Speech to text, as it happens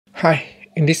Hi,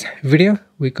 in this video,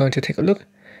 we're going to take a look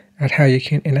at how you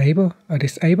can enable or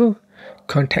disable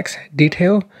context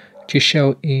detail to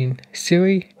show in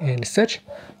Siri and Search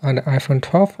on the iPhone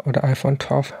 12 or the iPhone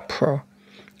 12 Pro.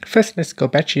 First, let's go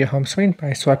back to your home screen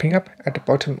by swiping up at the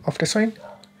bottom of the screen.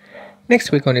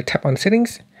 Next, we're going to tap on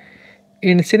Settings.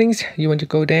 In Settings, you want to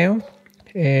go down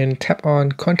and tap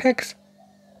on Context.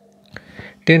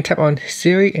 Then tap on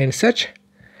Siri and Search.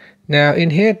 Now in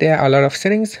here, there are a lot of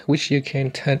settings which you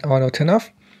can turn on or turn off.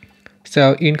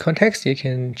 So in context, you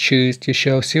can choose to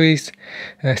show Siri's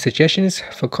suggestions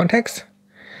for context.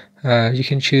 You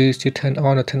can choose to turn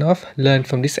on or turn off, learn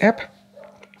from this app.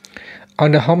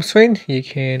 On the home screen, you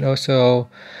can also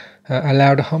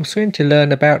allow the home screen to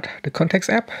learn about the context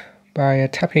app by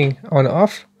tapping on or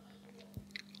off.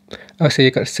 Also,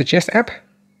 you got suggest app,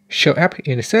 show app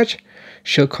in search,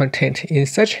 show content in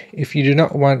search. If you do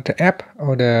not want the app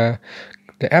or the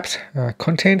app's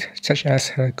content, such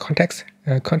as context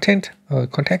content or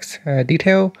context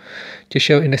detail to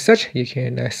show in the search, you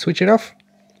can switch it off.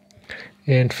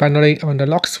 And finally, on the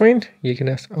lock screen, you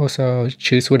can also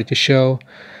choose whether to show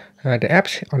the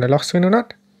apps on the lock screen or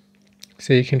not.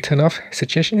 So you can turn off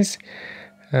suggestions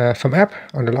from app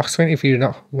on the lock screen if you do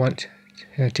not want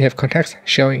to have context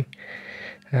showing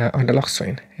on the lock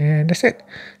screen. And that's it.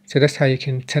 So that's how you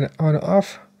can turn it on or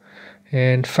off.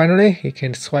 And finally, you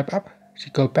can swipe up to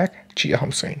go back to your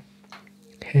home screen.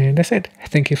 And that's it.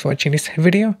 Thank you for watching this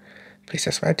video. Please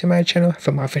subscribe to my channel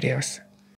for more videos.